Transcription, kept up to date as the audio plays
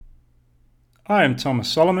Hi, I'm Thomas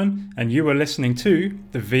Solomon, and you are listening to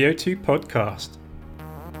the VO2 Podcast.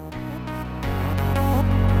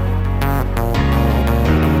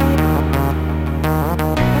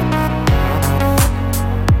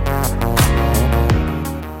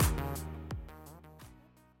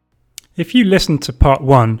 If you listened to part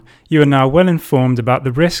 1, you are now well informed about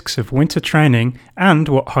the risks of winter training and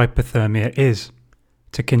what hypothermia is.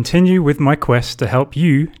 To continue with my quest to help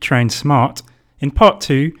you train smart, in part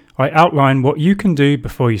 2, I outline what you can do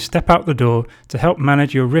before you step out the door to help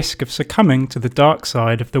manage your risk of succumbing to the dark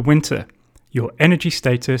side of the winter, your energy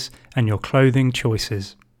status and your clothing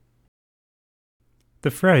choices.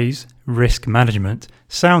 The phrase risk management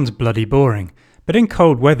sounds bloody boring, but in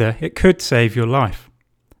cold weather it could save your life.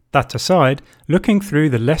 That aside, looking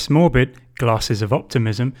through the less morbid glasses of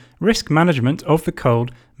optimism, risk management of the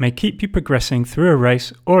cold may keep you progressing through a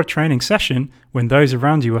race or a training session when those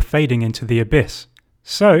around you are fading into the abyss.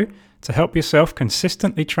 So, to help yourself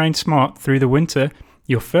consistently train smart through the winter,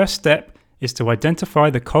 your first step is to identify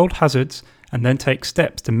the cold hazards and then take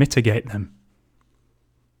steps to mitigate them.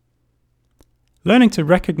 Learning to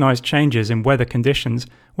recognize changes in weather conditions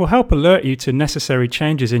will help alert you to necessary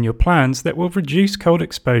changes in your plans that will reduce cold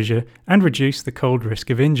exposure and reduce the cold risk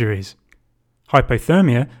of injuries.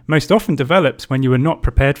 Hypothermia most often develops when you are not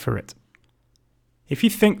prepared for it. If you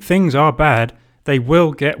think things are bad, they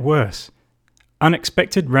will get worse.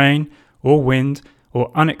 Unexpected rain or wind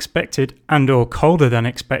or unexpected and/or colder than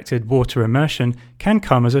expected water immersion can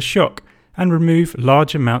come as a shock and remove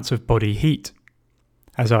large amounts of body heat.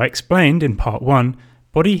 As I explained in part 1,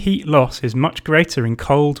 body heat loss is much greater in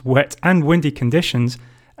cold, wet and windy conditions,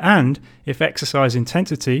 and if exercise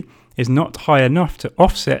intensity is not high enough to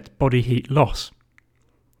offset body heat loss.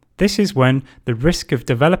 This is when the risk of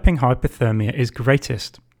developing hypothermia is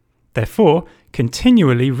greatest. Therefore,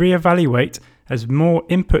 continually re-evaluate as more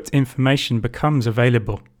input information becomes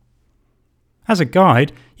available. As a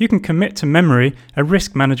guide, you can commit to memory a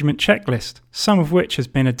risk management checklist, some of which has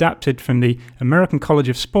been adapted from the American College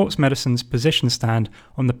of Sports Medicine's position stand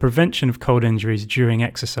on the prevention of cold injuries during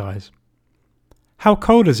exercise. How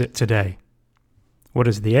cold is it today? What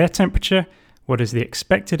is the air temperature? What is the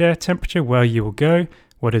expected air temperature where you will go?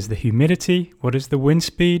 What is the humidity? What is the wind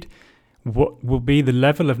speed? What will be the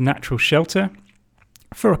level of natural shelter?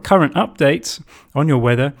 For current updates on your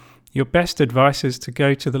weather, your best advice is to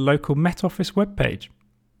go to the local Met Office webpage.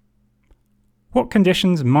 What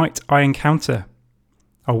conditions might I encounter?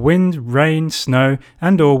 Are wind, rain, snow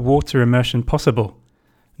and/or water immersion possible?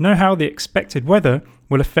 Know how the expected weather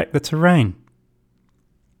will affect the terrain.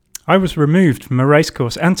 I was removed from a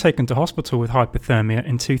racecourse and taken to hospital with hypothermia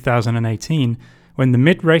in 2018 when the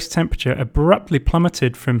mid-race temperature abruptly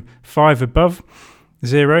plummeted from 5 above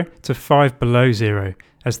zero to 5 below zero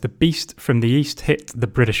as the beast from the east hit the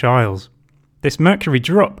British Isles. This mercury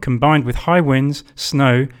drop, combined with high winds,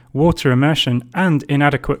 snow, water immersion and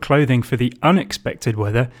inadequate clothing for the unexpected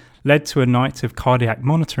weather, led to a night of cardiac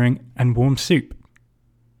monitoring and warm soup.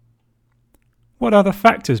 What other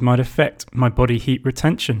factors might affect my body heat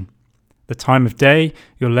retention? The time of day,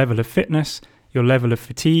 your level of fitness, your level of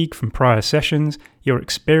fatigue from prior sessions, your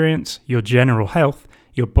experience, your general health,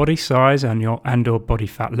 your body size and/or body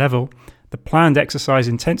fat level, the planned exercise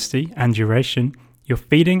intensity and duration, your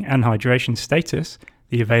feeding and hydration status,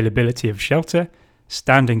 the availability of shelter,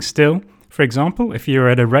 standing still. For example, if you're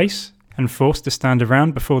at a race and forced to stand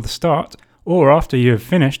around before the start, or after you have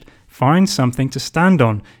finished, find something to stand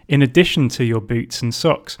on in addition to your boots and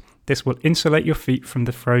socks. This will insulate your feet from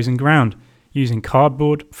the frozen ground, using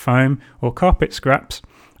cardboard, foam, or carpet scraps,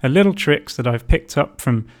 are little tricks that I've picked up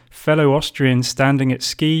from fellow Austrians standing at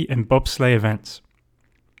ski and bobsleigh events.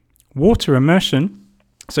 Water immersion.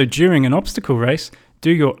 So during an obstacle race, do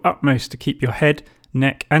your utmost to keep your head,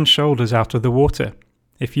 neck and shoulders out of the water.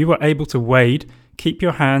 If you are able to wade, keep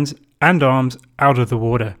your hands and arms out of the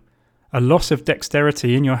water. A loss of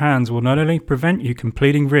dexterity in your hands will not only prevent you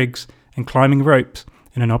completing rigs and climbing ropes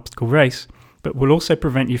in an obstacle race, but will also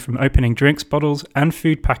prevent you from opening drinks bottles and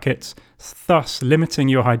food packets, thus limiting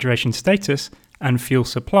your hydration status and fuel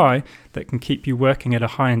supply that can keep you working at a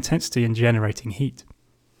high intensity and generating heat.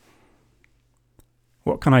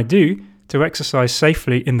 What can I do to exercise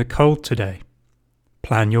safely in the cold today?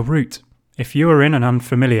 Plan your route. If you are in an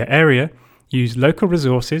unfamiliar area, use local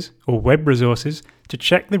resources or web resources to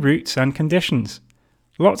check the routes and conditions.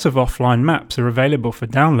 Lots of offline maps are available for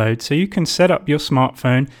download, so you can set up your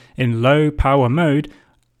smartphone in low power mode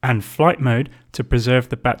and flight mode to preserve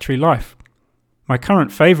the battery life. My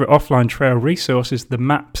current favourite offline trail resource is the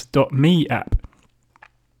Maps.me app.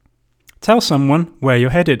 Tell someone where you're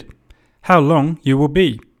headed, how long you will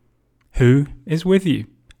be, who is with you,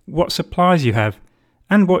 what supplies you have,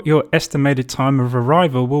 and what your estimated time of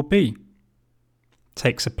arrival will be.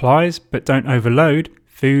 Take supplies, but don't overload: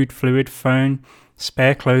 food, fluid, phone,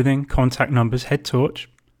 spare clothing, contact numbers, head torch.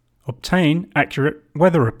 Obtain accurate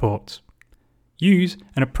weather reports. Use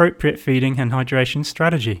an appropriate feeding and hydration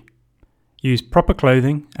strategy. Use proper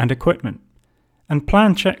clothing and equipment. And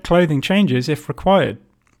plan clothing changes if required.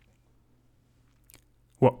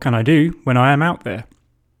 What can I do when I am out there?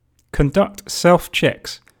 Conduct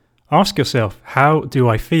self-checks. Ask yourself, how do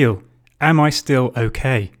I feel? Am I still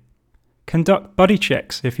okay? Conduct buddy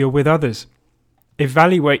checks if you're with others.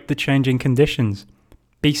 Evaluate the changing conditions.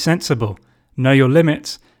 Be sensible, know your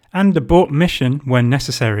limits, and abort mission when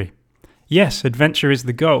necessary. Yes, adventure is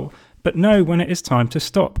the goal, but know when it is time to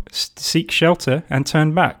stop, seek shelter, and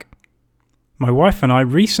turn back. My wife and I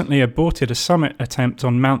recently aborted a summit attempt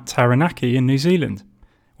on Mount Taranaki in New Zealand.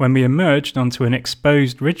 When we emerged onto an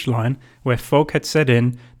exposed ridgeline where fog had set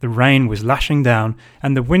in, the rain was lashing down,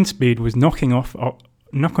 and the wind speed was knocking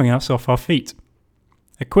us off our feet.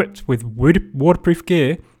 Equipped with waterproof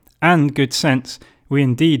gear and good sense, we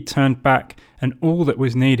indeed turned back, and all that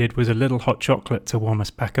was needed was a little hot chocolate to warm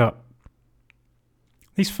us back up.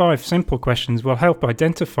 These 5 simple questions will help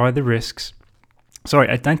identify the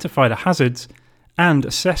hazards and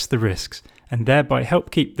assess the risks, and thereby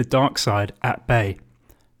help keep the dark side at bay.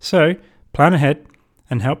 So, plan ahead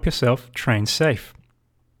and help yourself train safe.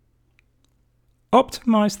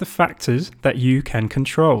 Optimize the factors that you can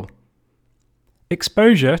control.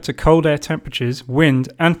 Exposure to cold air temperatures,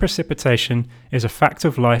 wind, and precipitation is a fact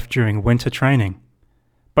of life during winter training.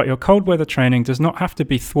 But your cold weather training does not have to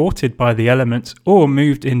be thwarted by the elements or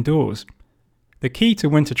moved indoors. The key to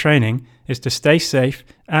winter training is to stay safe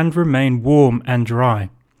and remain warm and dry.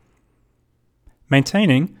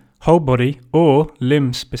 Maintaining whole body or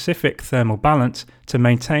limb-specific thermal balance to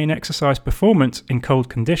maintain exercise performance in cold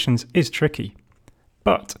conditions is tricky.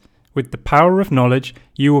 But with the power of knowledge,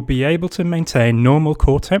 you will be able to maintain normal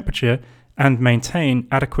core temperature and maintain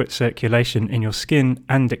adequate circulation in your skin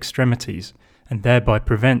and extremities, and thereby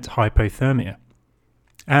prevent hypothermia.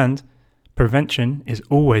 And prevention is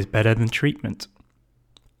always better than treatment.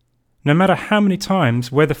 No matter how many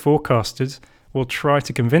times weather forecasters will try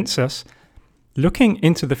to convince us, looking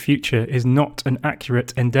into the future is not an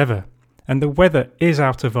accurate endeavour, and the weather is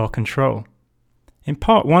out of our control. In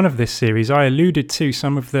part 1 of this series, I alluded to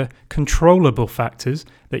some of the controllable factors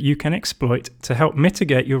that you can exploit to help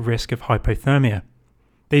mitigate your risk of hypothermia.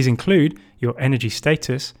 These include your energy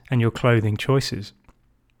status and your clothing choices.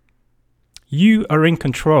 You are in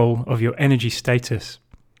control of your energy status.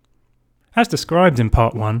 As described in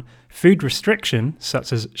part 1, food restriction,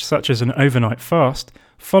 such as an overnight fast,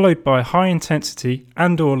 followed by high intensity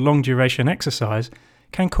and/or long duration exercise,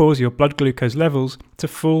 can cause your blood glucose levels to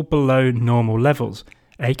fall below normal levels,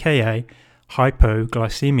 aka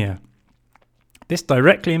hypoglycemia. This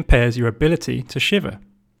directly impairs your ability to shiver.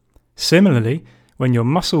 Similarly, when your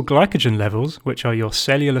muscle glycogen levels, which are your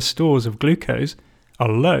cellular stores of glucose, are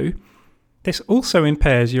low, this also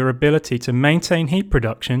impairs your ability to maintain heat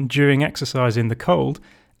production during exercise in the cold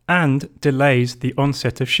and delays the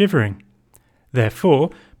onset of shivering. Therefore,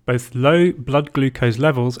 both low blood glucose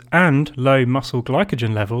levels and low muscle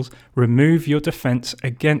glycogen levels remove your defense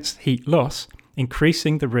against heat loss,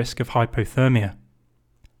 increasing the risk of hypothermia.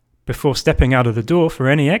 Before stepping out of the door for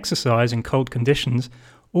any exercise in cold conditions,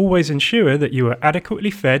 always ensure that you are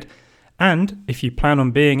adequately fed, and if you plan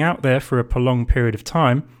on being out there for a prolonged period of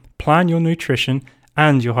time, plan your nutrition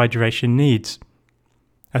and your hydration needs.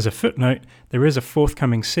 As a footnote, there is a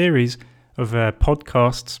forthcoming series of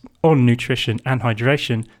podcasts on nutrition and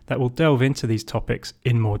hydration that will delve into these topics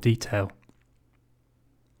in more detail.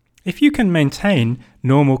 If you can maintain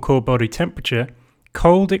normal core body temperature,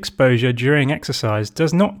 cold exposure during exercise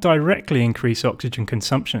does not directly increase oxygen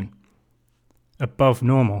consumption above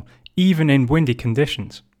normal, even in windy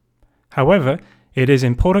conditions. However, it is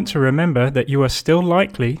important to remember that you are still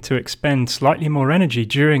likely to expend slightly more energy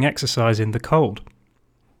during exercise in the cold.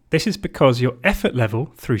 This is because your effort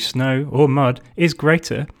level through snow or mud is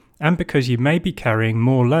greater, and because you may be carrying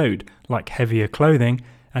more load, like heavier clothing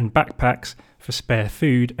and backpacks for spare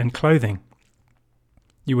food and clothing.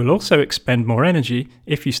 You will also expend more energy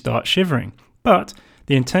if you start shivering, but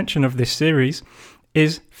the intention of this series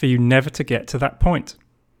is for you never to get to that point.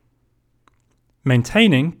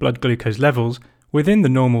 Maintaining blood glucose levels within the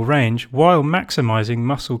normal range while maximizing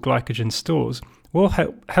muscle glycogen stores will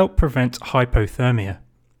help prevent hypothermia.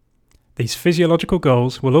 These physiological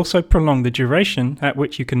goals will also prolong the duration at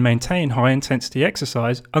which you can maintain high-intensity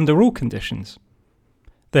exercise under all conditions.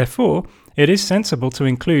 Therefore, it is sensible to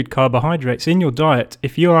include carbohydrates in your diet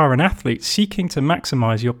if you are an athlete seeking to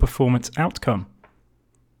maximize your performance outcome.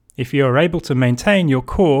 If you are able to maintain your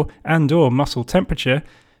core and/or muscle temperature,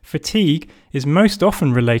 fatigue is most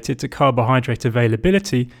often related to carbohydrate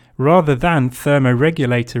availability rather than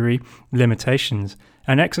thermoregulatory limitations,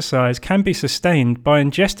 and exercise can be sustained by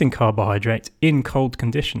ingesting carbohydrate in cold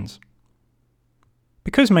conditions.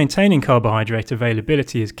 Because maintaining carbohydrate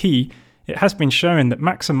availability is key, it has been shown that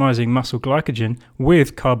maximizing muscle glycogen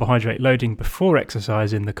with carbohydrate loading before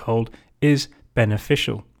exercise in the cold is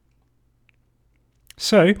beneficial.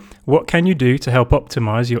 So, what can you do to help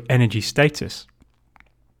optimize your energy status?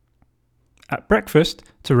 At breakfast,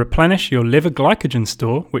 to replenish your liver glycogen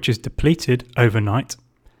store, which is depleted overnight,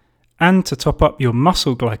 and to top up your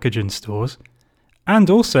muscle glycogen stores, and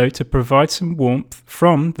also to provide some warmth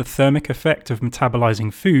from the thermic effect of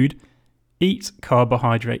metabolizing food, eat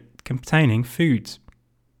carbohydrate-containing foods.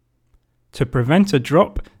 To prevent a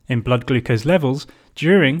drop in blood glucose levels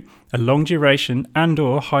during a long duration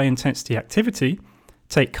and/or high-intensity activity,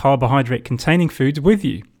 take carbohydrate-containing foods with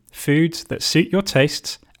you, foods that suit your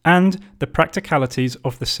tastes and the practicalities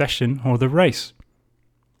of the session or the race.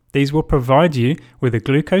 These will provide you with a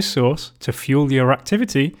glucose source to fuel your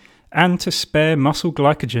activity and to spare muscle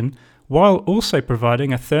glycogen, while also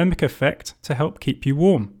providing a thermic effect to help keep you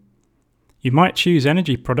warm. You might choose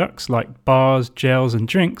energy products like bars, gels and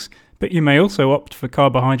drinks, but you may also opt for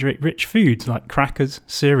carbohydrate-rich foods like crackers,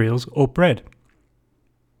 cereals or bread.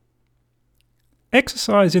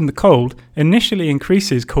 Exercise in the cold initially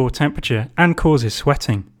increases core temperature and causes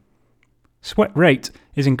sweating. Sweat rate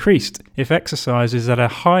is increased if exercise is at a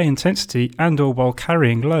high intensity and/or while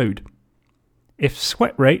carrying load. If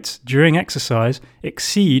sweat rates during exercise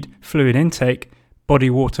exceed fluid intake, body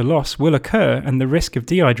water loss will occur and the risk of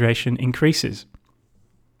dehydration increases.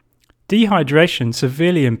 Dehydration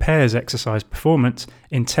severely impairs exercise performance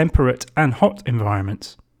in temperate and hot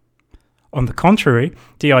environments. On the contrary,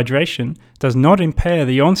 dehydration does not impair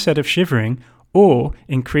the onset of shivering or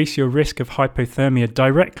increase your risk of hypothermia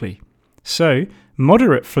directly. So,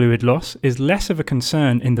 moderate fluid loss is less of a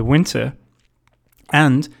concern in the winter,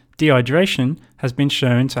 and dehydration has been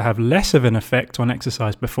shown to have less of an effect on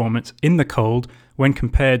exercise performance in the cold when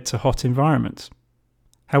compared to hot environments.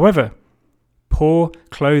 However, poor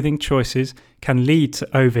clothing choices can lead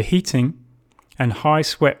to overheating and high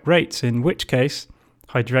sweat rates, in which case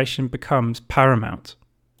hydration becomes paramount.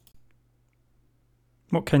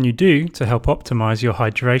 What can you do to help optimize your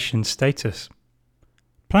hydration status?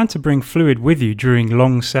 Plan to bring fluid with you during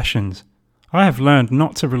long sessions. I have learned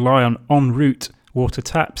not to rely on en route water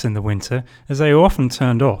taps in the winter, as they are often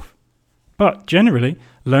turned off. But generally,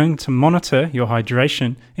 learning to monitor your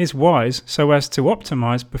hydration is wise so as to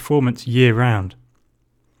optimize performance year-round.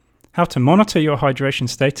 How to monitor your hydration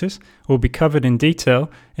status will be covered in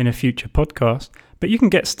detail in a future podcast, but you can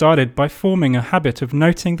get started by forming a habit of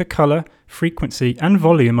noting the color, frequency, and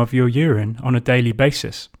volume of your urine on a daily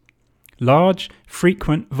basis. Large,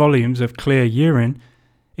 frequent volumes of clear urine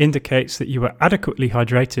indicates that you are adequately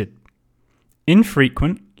hydrated.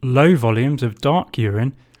 Infrequent, low volumes of dark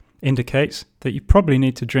urine indicates that you probably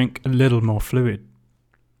need to drink a little more fluid.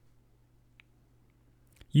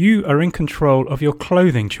 You are in control of your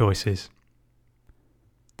clothing choices.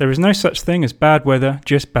 There is no such thing as bad weather,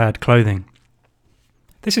 just bad clothing.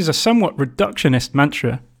 This is a somewhat reductionist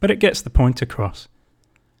mantra, but it gets the point across.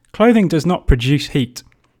 Clothing does not produce heat.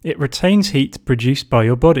 It retains heat produced by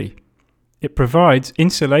your body. It provides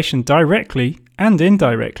insulation directly and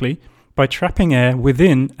indirectly by trapping air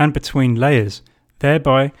within and between layers,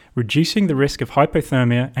 thereby reducing the risk of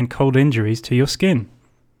hypothermia and cold injuries to your skin.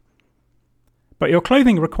 But your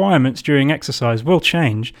clothing requirements during exercise will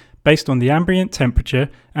change based on the ambient temperature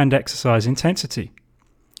and exercise intensity.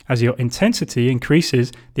 As your intensity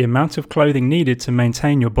increases, the amount of clothing needed to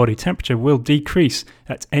maintain your body temperature will decrease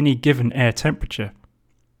at any given air temperature.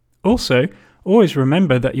 Also, always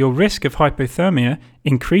remember that your risk of hypothermia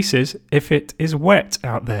increases if it is wet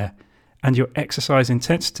out there and your exercise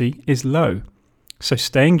intensity is low. So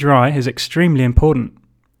staying dry is extremely important.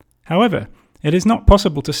 However, it is not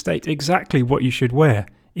possible to state exactly what you should wear,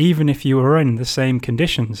 even if you are in the same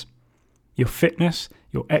conditions. Your fitness,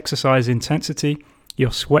 your exercise intensity,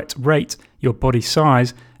 your sweat rate, your body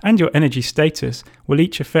size, and your energy status will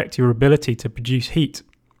each affect your ability to produce heat.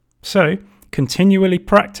 So, continually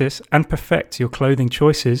practice and perfect your clothing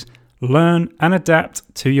choices, learn and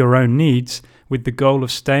adapt to your own needs with the goal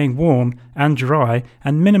of staying warm and dry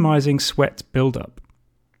and minimizing sweat buildup.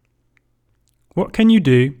 What can you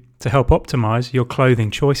do to help optimize your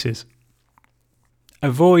clothing choices?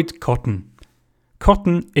 Avoid cotton.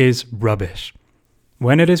 Cotton is rubbish.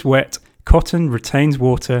 When it is wet, cotton retains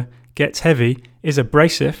water, gets heavy, is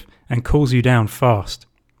abrasive, and cools you down fast.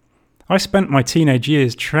 I spent my teenage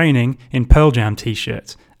years training in Pearl Jam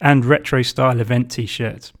t-shirts and retro-style event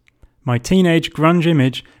t-shirts. My teenage grunge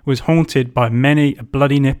image was haunted by many a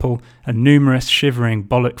bloody nipple and numerous shivering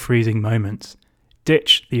bollock-freezing moments.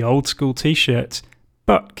 Ditch the old-school t-shirts,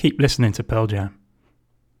 but keep listening to Pearl Jam.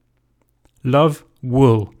 Love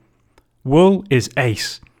wool. Wool is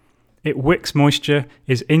ace. It wicks moisture,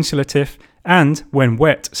 is insulative, and when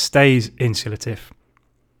wet, stays insulative.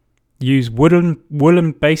 Use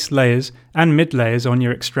woolen base layers and mid layers on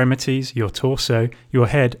your extremities, your torso, your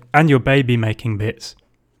head, and your baby making bits.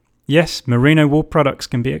 Yes, merino wool products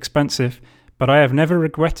can be expensive, but I have never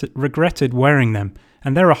regretted wearing them,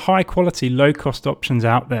 and there are high quality, low cost options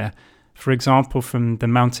out there. For example, from the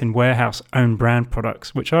Mountain Warehouse own brand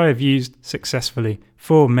products, which I have used successfully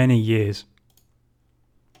for many years.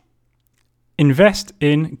 Invest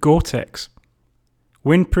in Gore-Tex.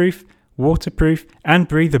 Windproof, waterproof, and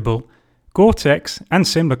breathable, Gore-Tex and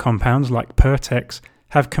similar compounds like Pertex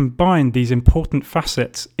have combined these important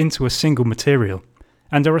facets into a single material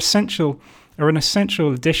and are an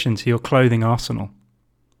essential addition to your clothing arsenal.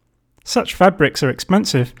 Such fabrics are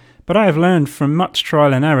expensive, but I have learned from much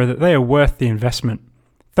trial and error that they are worth the investment.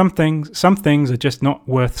 Some things are just not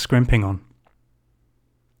worth scrimping on.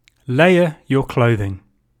 Layer your clothing.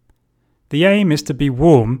 The aim is to be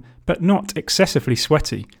warm but not excessively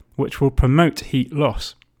sweaty, which will promote heat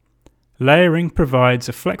loss. Layering provides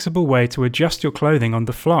a flexible way to adjust your clothing on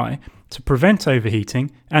the fly to prevent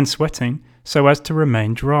overheating and sweating so as to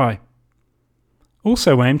remain dry.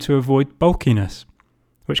 Also aim to avoid bulkiness,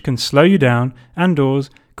 which can slow you down and/or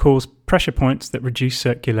cause pressure points that reduce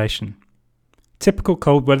circulation. Typical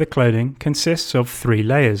cold weather clothing consists of 3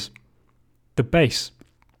 layers. The base,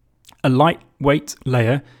 a lightweight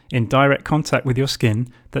layer in direct contact with your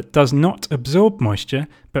skin that does not absorb moisture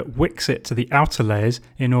but wicks it to the outer layers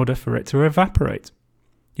in order for it to evaporate.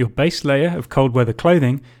 Your base layer of cold weather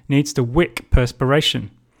clothing needs to wick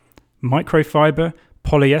perspiration. Microfiber,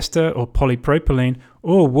 polyester or polypropylene,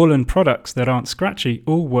 or woolen products that aren't scratchy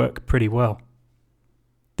all work pretty well.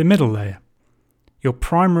 The middle layer, your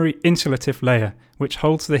primary insulative layer which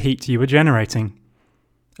holds the heat you are generating.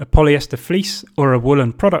 A polyester fleece or a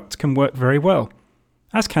woolen product can work very well,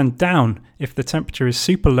 as can down if the temperature is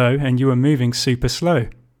super low and you are moving super slow.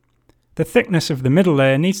 The thickness of the middle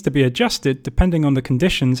layer needs to be adjusted depending on the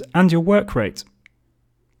conditions and your work rate.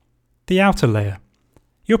 The outer layer,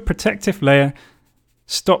 your protective layer,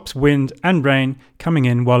 stops wind and rain coming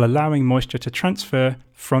in while allowing moisture to transfer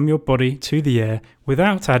from your body to the air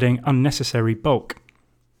without adding unnecessary bulk.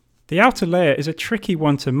 The outer layer is a tricky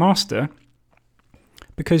one to master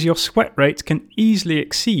because your sweat rate can easily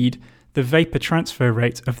exceed the vapor transfer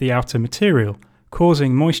rate of the outer material,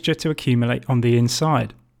 causing moisture to accumulate on the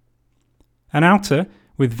inside. An outer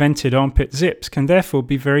with vented armpit zips can therefore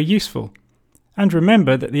be very useful. And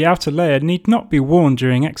remember that the outer layer need not be worn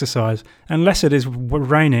during exercise unless it is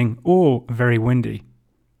raining or very windy.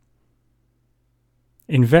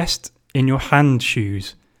 Invest in your hand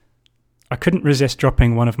shoes. I couldn't resist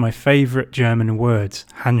dropping one of my favourite German words,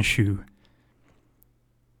 Handschuh.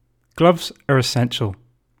 Gloves are essential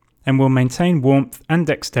and will maintain warmth and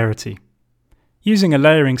dexterity. Using a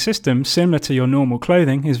layering system similar to your normal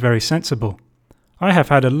clothing is very sensible. I have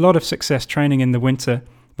had a lot of success training in the winter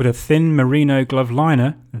with a thin merino glove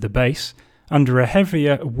liner, the base, under a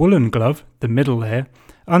heavier woolen glove, the middle layer,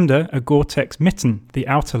 under a Gore-Tex mitten, the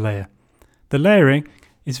outer layer. The layering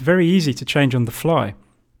is very easy to change on the fly,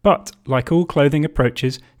 but like all clothing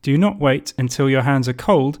approaches, do not wait until your hands are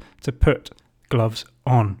cold to put gloves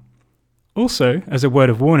on. Also, as a word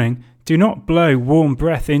of warning, do not blow warm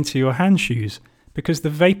breath into your hand shoes, because the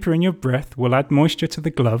vapor in your breath will add moisture to the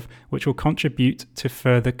glove, which will contribute to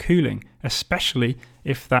further cooling, especially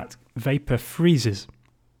if that vapor freezes.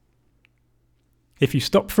 If you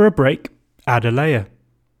stop for a break, add a layer.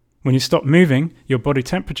 When you stop moving, your body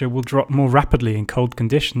temperature will drop more rapidly in cold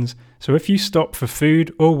conditions, so if you stop for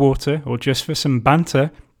food or water or just for some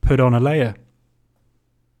banter, put on a layer.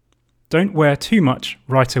 Don't wear too much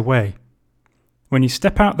right away. When you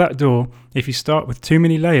step out that door, if you start with too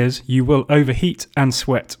many layers, you will overheat and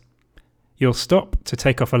sweat. You'll stop to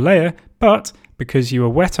take off a layer, but because you are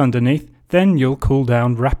wet underneath, then you'll cool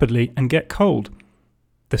down rapidly and get cold.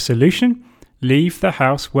 The solution? Leave the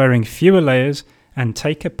house wearing fewer layers and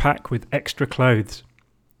take a pack with extra clothes.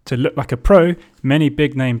 To look like a pro, many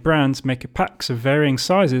big-name brands make packs of varying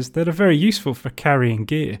sizes that are very useful for carrying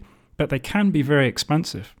gear, but they can be very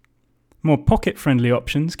expensive. More pocket-friendly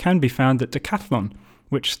options can be found at Decathlon,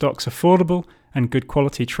 which stocks affordable and good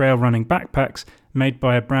quality trail running backpacks made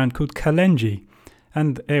by a brand called Kalenji,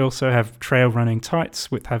 and they also have trail running tights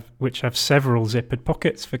which have several zippered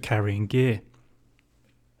pockets for carrying gear.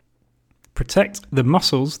 Protect the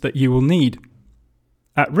muscles that you will need.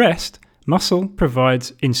 At rest, muscle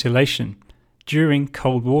provides insulation during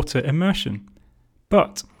cold water immersion.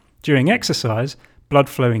 But during exercise, blood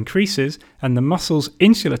flow increases and the muscle's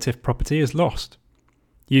insulative property is lost.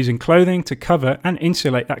 Using clothing to cover and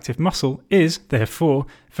insulate active muscle is, therefore,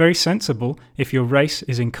 very sensible if your race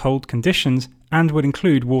is in cold conditions and would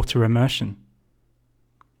include water immersion.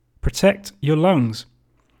 Protect your lungs.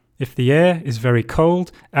 If the air is very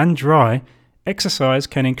cold and dry, exercise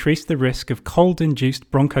can increase the risk of cold-induced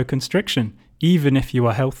bronchoconstriction, even if you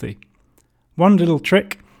are healthy. One little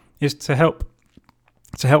trick is to help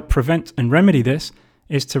prevent and remedy this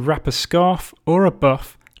is to wrap a scarf or a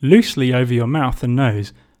buff loosely over your mouth and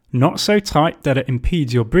nose, not so tight that it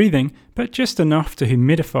impedes your breathing, but just enough to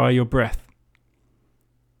humidify your breath.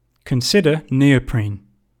 Consider neoprene.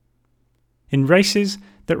 In races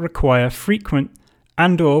that require frequent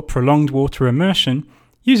and/or prolonged water immersion,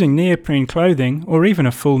 using neoprene clothing or even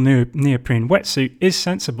a full neoprene wetsuit is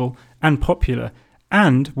sensible and popular,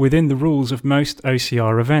 and within the rules of most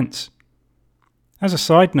OCR events. As a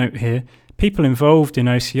side note here, people involved in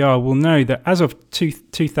OCR will know that as of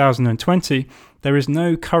 2020, there is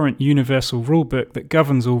no current universal rulebook that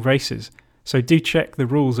governs all races, so do check the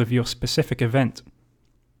rules of your specific event.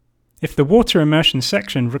 If the water immersion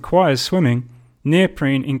section requires swimming,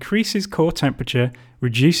 neoprene increases core temperature,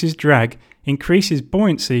 reduces drag, increases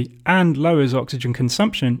buoyancy, and lowers oxygen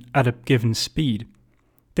consumption at a given speed.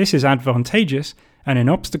 This is advantageous and in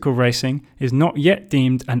obstacle racing is not yet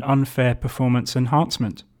deemed an unfair performance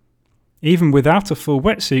enhancement. Even without a full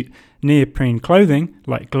wetsuit, neoprene clothing,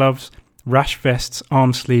 like gloves, rash vests,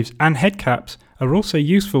 arm sleeves, and head caps, are also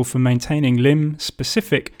useful for maintaining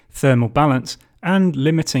limb-specific thermal balance and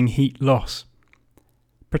limiting heat loss.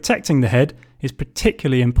 Protecting the head is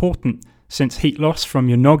particularly important since heat loss from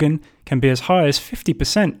your noggin can be as high as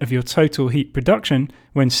 50% of your total heat production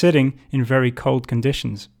when sitting in very cold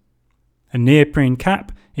conditions. A neoprene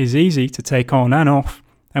cap is easy to take on and off,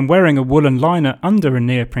 and wearing a woolen liner under a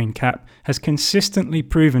neoprene cap has consistently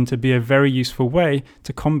proven to be a very useful way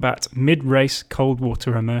to combat mid-race cold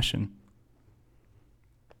water immersion.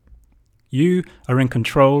 You are in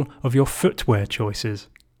control of your footwear choices.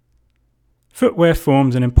 Footwear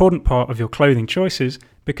forms an important part of your clothing choices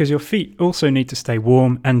because your feet also need to stay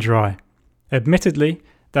warm and dry. Admittedly,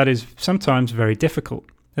 that is sometimes very difficult,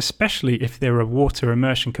 especially if there are water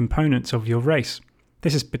immersion components of your race.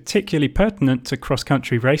 This is particularly pertinent to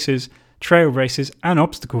cross-country races, trail races, and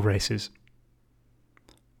obstacle races.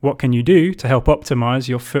 What can you do to help optimize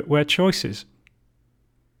your footwear choices?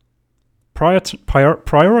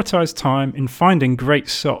 Prioritize time in finding great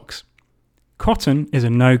socks. Cotton is a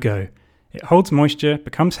no-go. It holds moisture,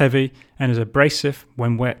 becomes heavy, and is abrasive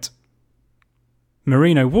when wet.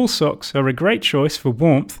 Merino wool socks are a great choice for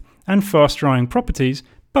warmth and fast-drying properties,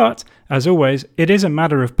 but, as always, it is a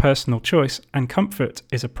matter of personal choice and comfort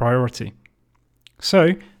is a priority.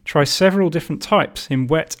 So, try several different types in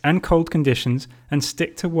wet and cold conditions and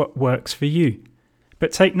stick to what works for you.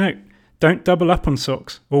 But take note, don't double up on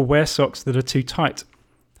socks or wear socks that are too tight,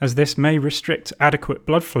 as this may restrict adequate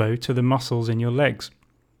blood flow to the muscles in your legs.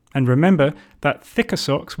 And remember that thicker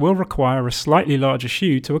socks will require a slightly larger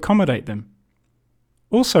shoe to accommodate them.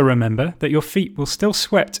 Also remember that your feet will still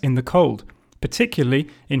sweat in the cold, particularly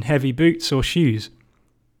in heavy boots or shoes.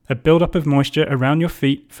 A build-up of moisture around your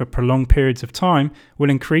feet for prolonged periods of time will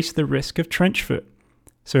increase the risk of trench foot.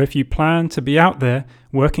 So if you plan to be out there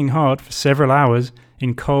working hard for several hours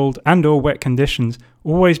in cold and or wet conditions,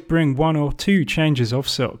 always bring 1 or 2 changes of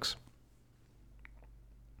socks.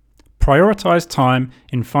 Prioritize time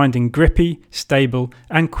in finding grippy, stable,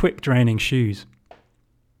 and quick-draining shoes.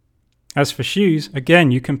 As for shoes, again,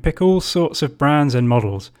 you can pick all sorts of brands and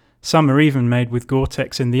models. Some are even made with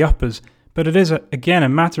Gore-Tex in the uppers, but it is again a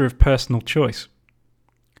matter of personal choice.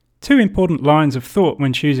 2 important lines of thought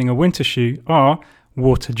when choosing a winter shoe are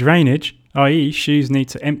water drainage, i.e. shoes need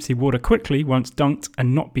to empty water quickly once dunked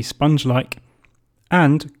and not be sponge-like,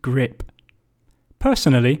 and grip.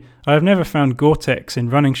 Personally, I have never found Gore-Tex in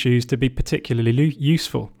running shoes to be particularly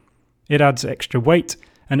useful. It adds extra weight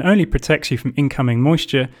and only protects you from incoming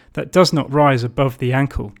moisture that does not rise above the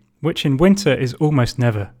ankle, which in winter is almost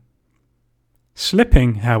never.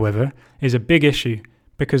 Slipping, however, is a big issue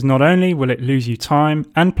because not only will it lose you time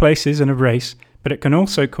and places in a race, but it can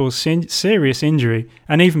also cause serious injury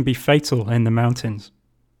and even be fatal in the mountains.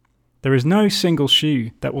 There is no single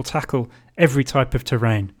shoe that will tackle every type of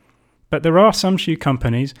terrain, but there are some shoe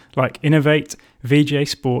companies like Innovate, VJ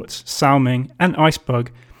Sports, Salming and Icebug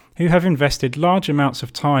who have invested large amounts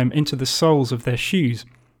of time into the soles of their shoes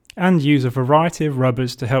and use a variety of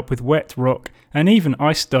rubbers to help with wet rock and even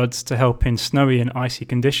ice studs to help in snowy and icy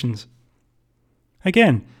conditions.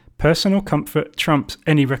 Again, personal comfort trumps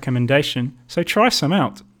any recommendation, so try some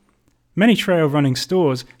out. Many trail running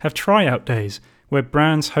stores have tryout days where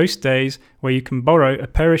brands host days where you can borrow a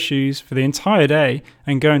pair of shoes for the entire day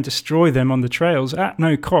and go and destroy them on the trails at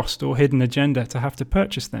no cost or hidden agenda to have to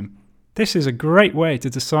purchase them. This is a great way to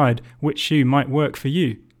decide which shoe might work for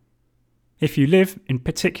you. If you live in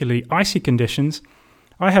particularly icy conditions,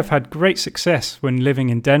 I have had great success when living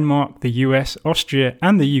in Denmark, the US, Austria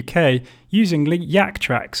and the UK using yak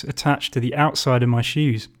tracks attached to the outside of my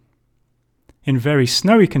shoes. In very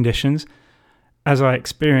snowy conditions, as I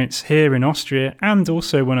experience here in Austria and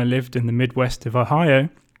also when I lived in the Midwest of Ohio,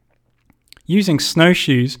 using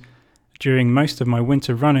snowshoes during most of my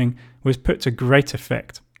winter running was put to great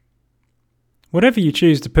effect. Whatever you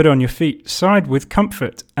choose to put on your feet, side with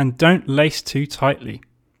comfort and don't lace too tightly.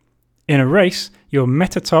 In a race, your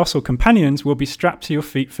metatarsal companions will be strapped to your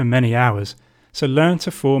feet for many hours, so learn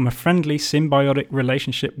to form a friendly symbiotic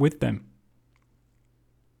relationship with them.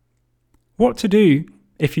 What to do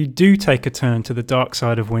if you do take a turn to the dark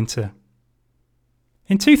side of winter?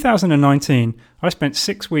 In 2019, I spent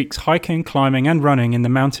 6 weeks hiking, climbing and running in the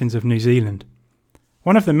mountains of New Zealand.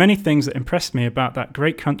 One of the many things that impressed me about that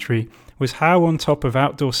great country was how on top of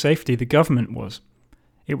outdoor safety the government was.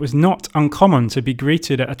 It was not uncommon to be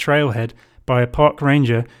greeted at a trailhead by a park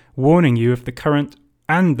ranger warning you of the current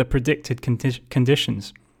and the predicted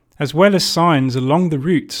conditions, as well as signs along the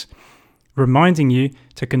routes reminding you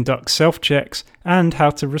to conduct self-checks and how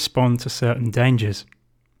to respond to certain dangers.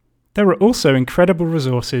 There are also incredible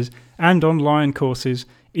resources and online courses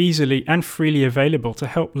easily and freely available to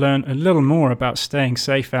help learn a little more about staying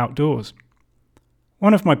safe outdoors.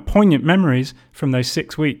 One of my poignant memories from those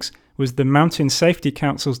 6 weeks was the Mountain Safety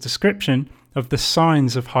Council's description of the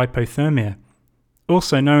signs of hypothermia,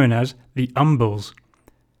 also known as the umbles.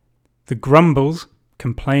 The grumbles,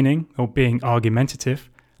 complaining or being argumentative,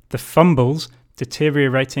 the fumbles,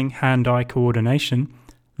 deteriorating hand-eye coordination,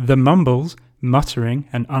 the mumbles, muttering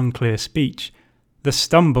and unclear speech, the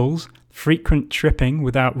stumbles, frequent tripping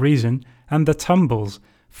without reason, and the tumbles,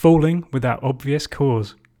 falling without obvious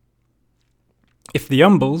cause. If the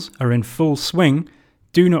umbles are in full swing,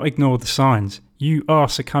 do not ignore the signs. You are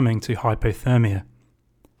succumbing to hypothermia.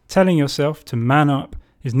 Telling yourself to man up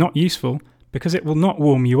is not useful because it will not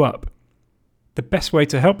warm you up. The best way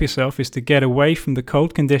to help yourself is to get away from the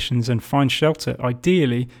cold conditions and find shelter,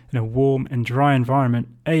 ideally in a warm and dry environment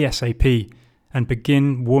ASAP, and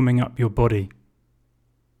begin warming up your body.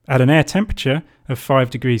 At an air temperature of 5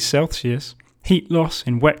 degrees Celsius, heat loss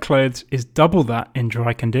in wet clothes is double that in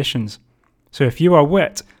dry conditions. So if you are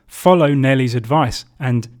wet, follow Nellie's advice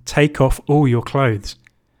and take off all your clothes.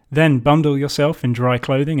 Then bundle yourself in dry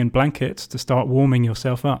clothing and blankets to start warming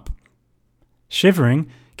yourself up. Shivering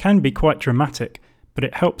can be quite dramatic, but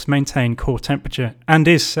it helps maintain core temperature and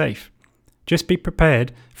is safe. Just be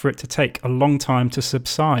prepared for it to take a long time to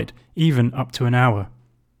subside, even up to an hour.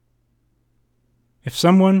 If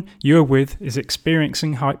someone you are with is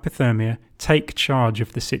experiencing hypothermia, take charge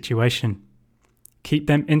of the situation. Keep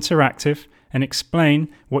them interactive and explain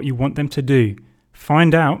what you want them to do.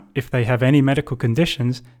 Find out if they have any medical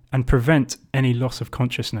conditions and prevent any loss of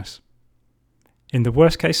consciousness. In the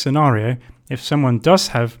worst case scenario, if someone does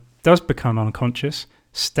become unconscious,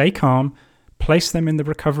 stay calm, place them in the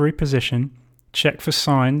recovery position, check for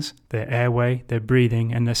signs, their airway, their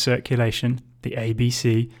breathing and their circulation, the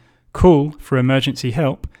ABC, call for emergency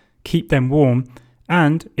help, keep them warm,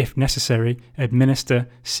 and, if necessary, administer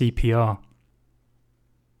CPR.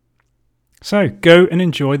 So, go and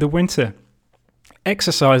enjoy the winter.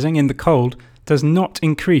 Exercising in the cold does not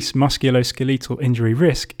increase musculoskeletal injury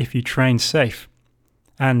risk if you train safe.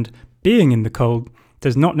 And being in the cold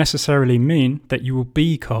does not necessarily mean that you will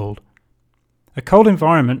be cold. A cold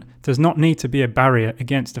environment does not need to be a barrier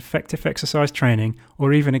against effective exercise training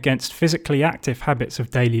or even against physically active habits of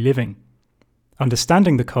daily living.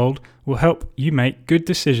 Understanding the cold will help you make good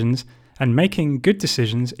decisions, and making good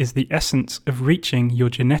decisions is the essence of reaching your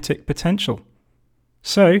genetic potential.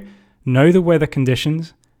 So, know the weather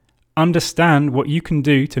conditions, understand what you can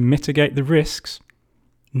do to mitigate the risks,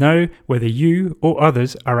 know whether you or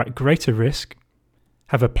others are at greater risk,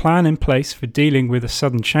 have a plan in place for dealing with a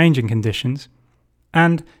sudden change in conditions,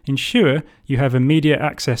 and ensure you have immediate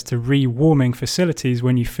access to re-warming facilities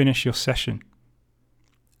when you finish your session.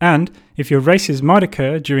 And if your races might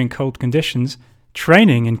occur during cold conditions,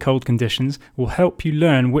 Training in cold conditions will help you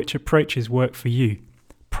learn which approaches work for you.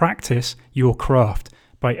 Practice your craft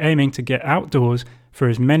by aiming to get outdoors for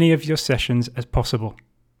as many of your sessions as possible.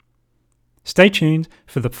 Stay tuned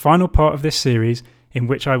for the final part of this series, in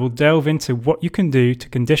which I will delve into what you can do to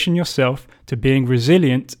condition yourself to being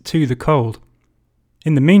resilient to the cold.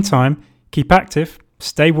 In the meantime, keep active,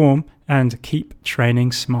 stay warm, and keep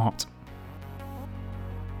training smart.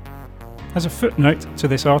 As a footnote to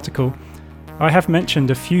this article, I have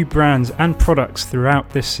mentioned a few brands and products throughout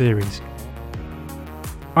this series.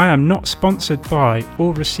 I am not sponsored by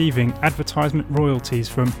or receiving advertisement royalties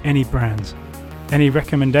from any brands. Any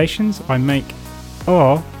recommendations I make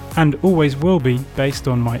are and always will be based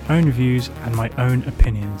on my own views and my own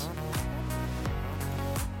opinions.